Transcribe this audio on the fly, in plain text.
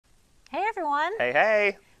everyone. Hey,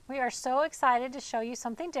 hey. We are so excited to show you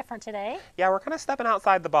something different today. Yeah, we're kind of stepping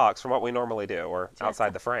outside the box from what we normally do, or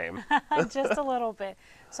outside the frame. Just a little bit.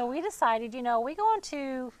 So we decided, we go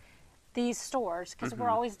into these stores because we're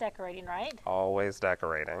always decorating, right? Always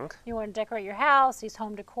decorating. You want to decorate your house, these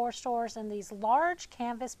home decor stores, and these large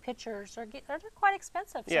canvas pictures they're quite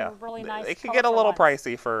expensive. Yeah, Some really nice. it can get a little ones.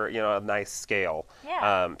 pricey for a nice scale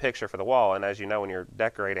Yeah. picture for the wall. And as you know, when you're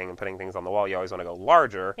decorating and putting things on the wall, you always want to go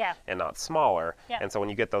larger and not smaller. Yeah. And so when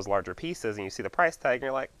you get those larger pieces and you see the price tag,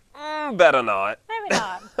 you're like, better not. Maybe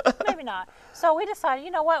not. Maybe not. So we decided,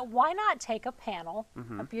 you know what? Why not take a panel,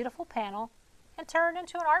 a beautiful panel, and turn it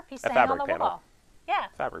into an art piece to hang on the wall? Yeah.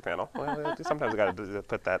 Fabric panel. Well, sometimes we got to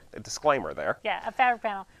put that disclaimer there. Yeah, a fabric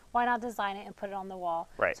panel. Why not design it and put it on the wall?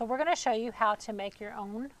 Right. So we're going to show you how to make your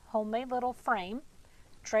own homemade little frame,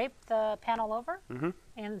 drape the panel over, and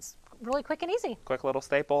it's really quick and easy. Quick little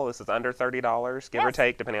staple. This is under $30, give or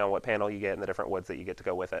take, depending on what panel you get and the different woods that you get to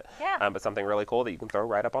go with it. Yeah. But something really cool that you can throw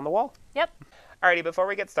right up on the wall. Yep. Alrighty, before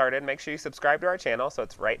we get started, make sure you subscribe to our channel, so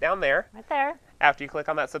it's right down there. Right there. After you click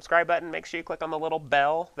on that subscribe button, make sure you click on the little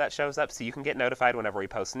bell that shows up so you can get notified whenever we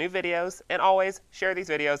post new videos, and always share these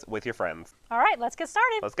videos with your friends. All right, let's get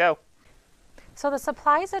started. Let's go. So the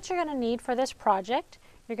supplies that you're going to need for this project,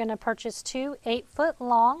 you're going to purchase 2 8-foot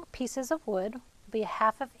long pieces of wood, be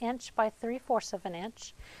 1/2 inch by 3/4 of an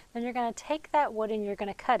inch. Then you're going to take that wood and you're going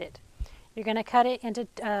to cut it. You're going to cut it into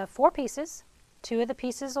 4 pieces. 2 of the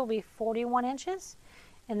pieces will be 41 inches,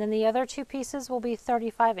 and then the other 2 pieces will be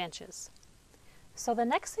 35 inches. So the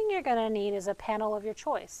next thing you're going to need is a panel of your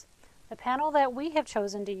choice. The panel that we have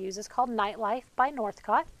chosen to use is called NightLife by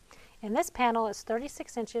Northcott, and this panel is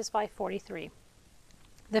 36 inches by 43.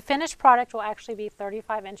 The finished product will actually be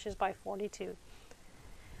 35 inches by 42.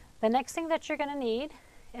 The next thing that you're going to need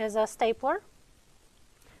is a stapler.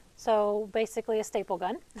 So basically a staple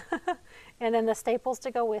gun. And then the staples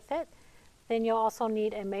to go with it. Then you'll also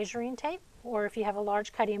need a measuring tape, or if you have a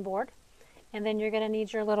large cutting board. And then you're going to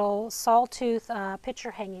need your little Sawtooth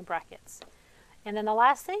picture hanging brackets. And then the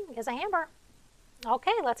last thing is a hammer.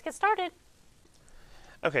 Okay, let's get started.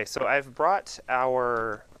 Okay, so I've brought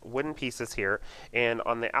our wooden pieces here, and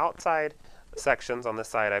on the outside sections on this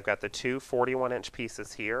side, I've got the 2 41-inch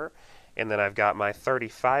pieces here, and then I've got my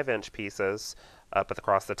 35-inch pieces up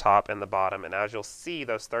across the top and the bottom. And as you'll see,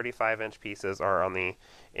 those 35-inch pieces are on the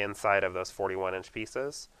inside of those 41-inch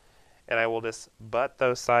pieces. And I will just butt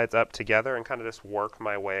those sides up together and kind of just work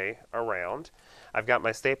my way around. I've got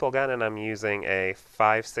my staple gun, and I'm using a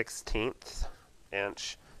 5/16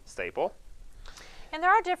 inch staple. And there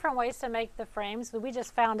are different ways to make the frames, but we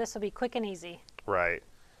just found this will be quick and easy. Right.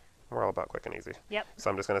 We're all about quick and easy. Yep. So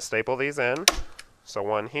I'm just going to staple these in. So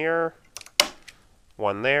one here,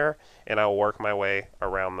 one there, and I'll work my way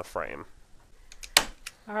around the frame.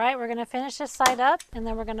 All right, we're going to finish this side up, and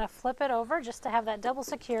then we're going to flip it over just to have that double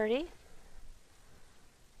security.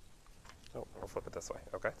 Oh, I'll flip it this way.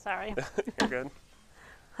 Okay. Sorry. You're good.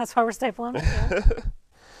 That's why we're stapling it. Yeah.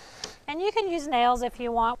 And you can use nails if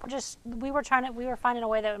you want. We were finding a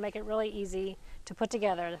way that would make it really easy to put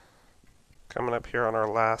together. Coming up here on our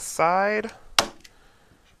last side.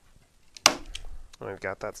 We've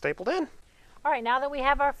got that stapled in. All right, now that we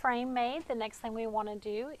have our frame made, the next thing we want to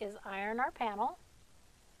do is iron our panel.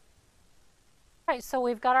 All right, so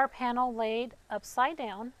we've got our panel laid upside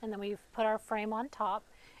down, and then we've put our frame on top.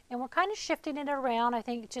 And we're kind of shifting it around, I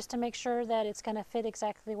think, just to make sure that it's going to fit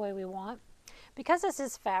exactly the way we want. Because this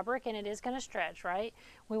is fabric and it is going to stretch, right?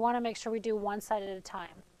 We want to make sure we do one side at a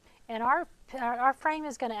time. And our frame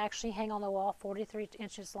is going to actually hang on the wall 43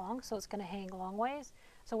 inches long, so it's going to hang a long ways.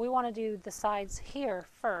 So we want to do the sides here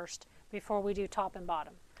first before we do top and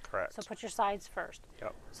bottom. Correct. So put your sides first.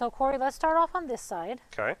 Yep. So Corey, let's start off on this side.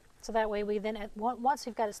 Okay. So that way we then, once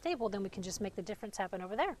we've got it stapled, then we can just make the difference happen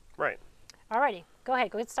over there. Right. Alrighty, go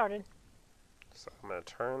ahead, go get started. So I'm going to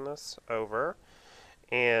turn this over.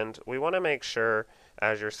 And we want to make sure,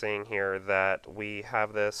 as you're seeing here, that we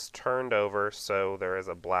have this turned over so there is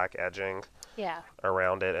a black edging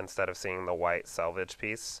around it instead of seeing the white selvage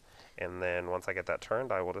piece. And then once I get that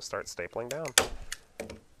turned, I will just start stapling down.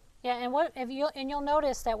 Yeah, and you'll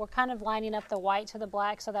notice that we're kind of lining up the white to the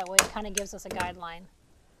black, so that way it kind of gives us a guideline.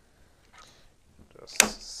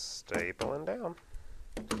 Just stapling down.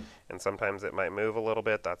 And sometimes it might move a little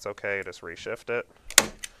bit. That's okay. Just reshift it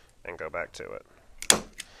and go back to it.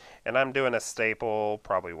 And I'm doing a staple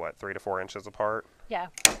probably, 3 to 4 inches apart? Yeah,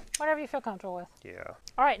 whatever you feel comfortable with. Yeah.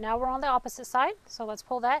 All right, now we're on the opposite side, so let's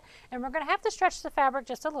pull that. And we're going to have to stretch the fabric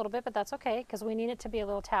just a little bit, but that's okay, because we need it to be a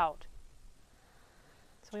little taut.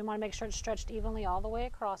 So we want to make sure it's stretched evenly all the way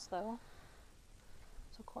across, though.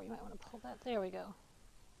 So Corey, you might want to pull that. There we go.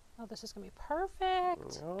 Oh, this is going to be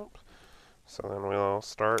perfect. Yep. So then we'll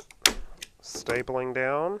start stapling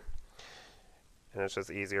down. And it's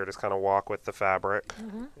just easier to just kind of walk with the fabric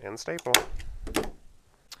and staple.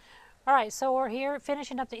 All right, so we're here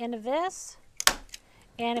finishing up the end of this.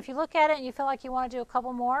 And if you look at it and you feel like you want to do a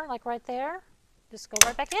couple more, like right there, just go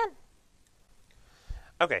right back in.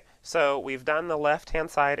 Okay, so we've done the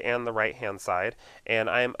left-hand side and the right-hand side, and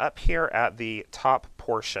I'm up here at the top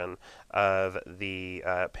portion of the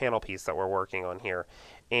panel piece that we're working on here.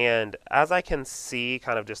 And as I can see,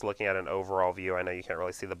 kind of just looking at an overall view, I know you can't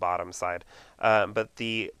really see the bottom side, but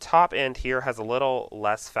the top end here has a little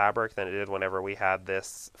less fabric than it did whenever we had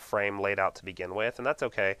this frame laid out to begin with, and that's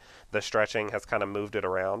okay. The stretching has kind of moved it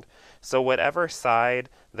around. So whatever side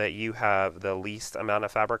that you have the least amount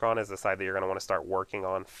of fabric on is the side that you're going to want to start working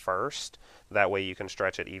on first. That way you can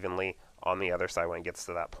stretch it evenly on the other side when it gets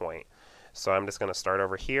to that point. So I'm just going to start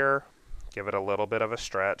over here, give it a little bit of a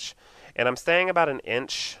stretch. And I'm staying about 1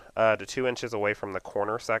 inch to 2 inches away from the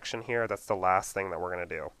corner section here. That's the last thing that we're going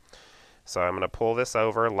to do. So I'm going to pull this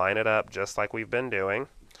over, line it up just like we've been doing,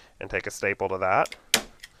 and take a staple to that,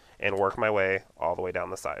 and work my way all the way down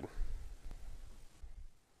the side.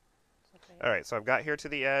 All right, so I've got here to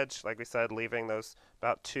the edge, like we said, leaving those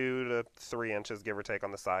about 2 to 3 inches, give or take,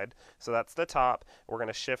 on the side. So that's the top. We're going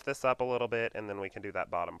to shift this up a little bit, and then we can do that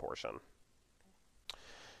bottom portion.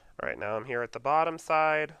 All right, now I'm here at the bottom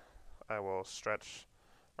side. I will stretch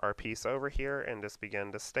our piece over here and just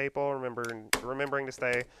begin to staple, remembering to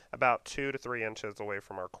stay about 2 to 3 inches away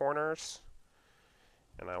from our corners.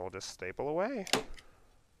 And I will just staple away.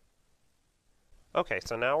 Okay,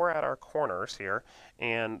 so now we're at our corners here,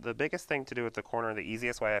 and the biggest thing to do with the corner, the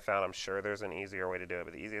easiest way I found, I'm sure there's an easier way to do it,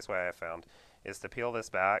 but the easiest way I found is to peel this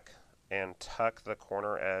back and tuck the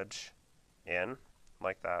corner edge in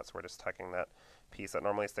like that. So we're just tucking that piece that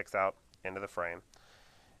normally sticks out into the frame.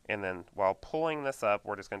 And then while pulling this up,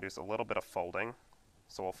 we're just going to do a little bit of folding.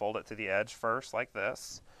 So we'll fold it to the edge first like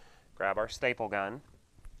this, grab our staple gun,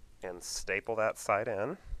 and staple that side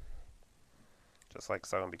in. Just like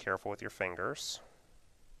so, and be careful with your fingers.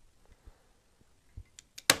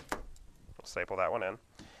 We'll staple that one in.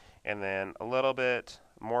 And then a little bit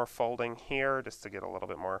more folding here, just to get a little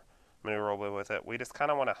bit more maneuverable with it. We just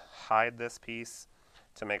kind of want to hide this piece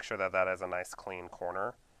to make sure that that has a nice clean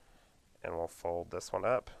corner. And we'll fold this one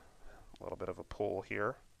up. A little bit of a pull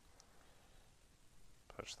here.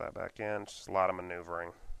 Push that back in, just a lot of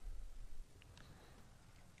maneuvering.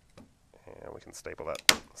 And we can staple that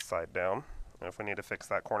side down. And if we need to fix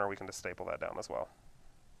that corner, we can just staple that down as well.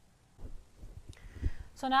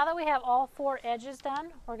 So now that we have all 4 edges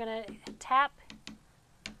done, we're going to tap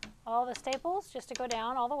all the staples just to go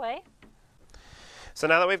down all the way. So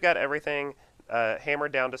now that we've got everything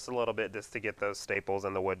hammered down just a little bit, just to get those staples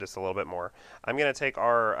in the wood just a little bit more, I'm going to take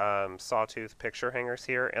our Sawtooth picture hangers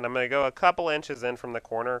here, and I'm going to go a couple inches in from the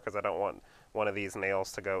corner because I don't want one of these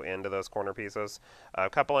nails to go into those corner pieces.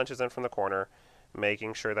 A couple inches in from the corner,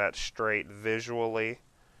 making sure that's straight visually.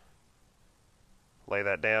 Lay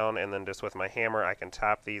that down, and then just with my hammer I can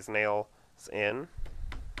tap these nails in.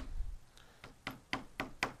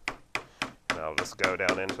 And I'll just go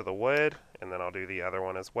down into the wood, and then I'll do the other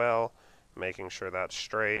one as well, making sure that's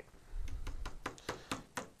straight.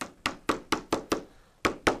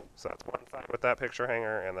 So that's one side with that picture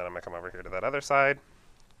hanger, and then I'm going to come over here to that other side,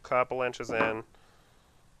 couple inches in,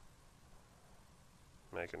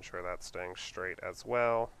 making sure that's staying straight as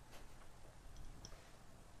well.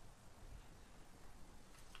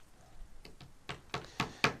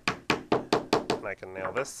 And I can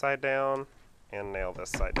nail this side down and nail this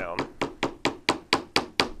side down.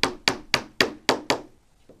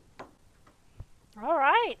 All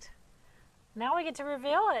right. Now we get to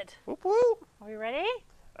reveal it. Whoop whoop. Are we ready?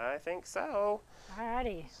 I think so. All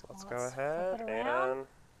righty. So let's go ahead and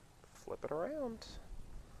flip it around.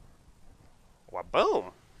 Wow, boom.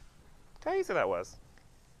 Look how easy that was.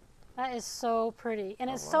 That is so pretty, and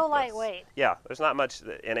it's so lightweight. Yeah, there's not much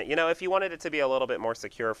in it. You know, if you wanted it to be a little bit more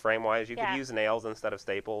secure frame-wise, you could use nails instead of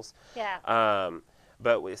staples. Yeah.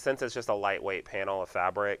 But since it's just a lightweight panel of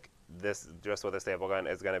fabric, this, just with a staple gun,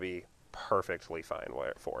 is going to be perfectly fine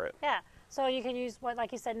for it. Yeah. So you can use,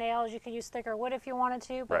 like you said, nails. You could use thicker wood if you wanted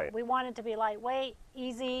to, but we want it to be lightweight,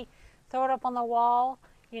 easy. Throw it up on the wall,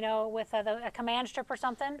 you know, with a command strip or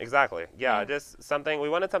something. Exactly. Yeah, just something. We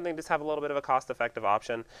wanted something to just have a little bit of a cost-effective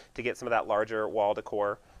option to get some of that larger wall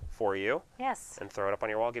decor for you. Yes. And throw it up on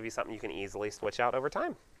your wall. Give you something you can easily switch out over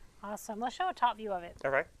time. Awesome. Let's show a top view of it.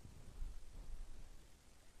 Okay.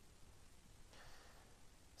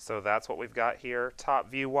 So that's what we've got here, top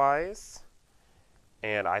view-wise.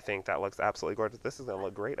 And I think that looks absolutely gorgeous. This is going to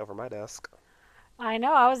look great over my desk. I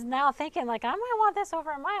know. I was now thinking like I might want this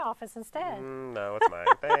over in my office instead. No, it's mine.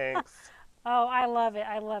 Thanks. Oh, I love it.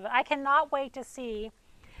 I love it. I cannot wait to see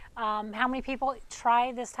how many people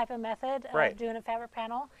try this type of method of doing a fabric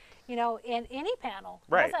panel, you know, in any panel.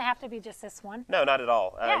 It doesn't have to be just this one. No, not at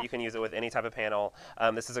all. You can use it with any type of panel.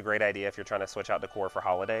 This is a great idea if you're trying to switch out decor for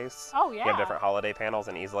holidays. Oh, yeah. You have different holiday panels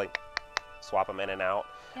and easily swap them in and out.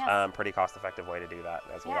 Yes. Pretty cost-effective way to do that,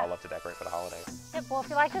 as we all love to decorate for the holidays. Yep, well, if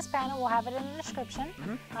you like this panel, we'll have it in the description.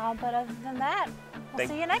 But other than that, we'll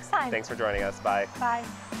see you next time. Thanks for joining us. Bye. Bye.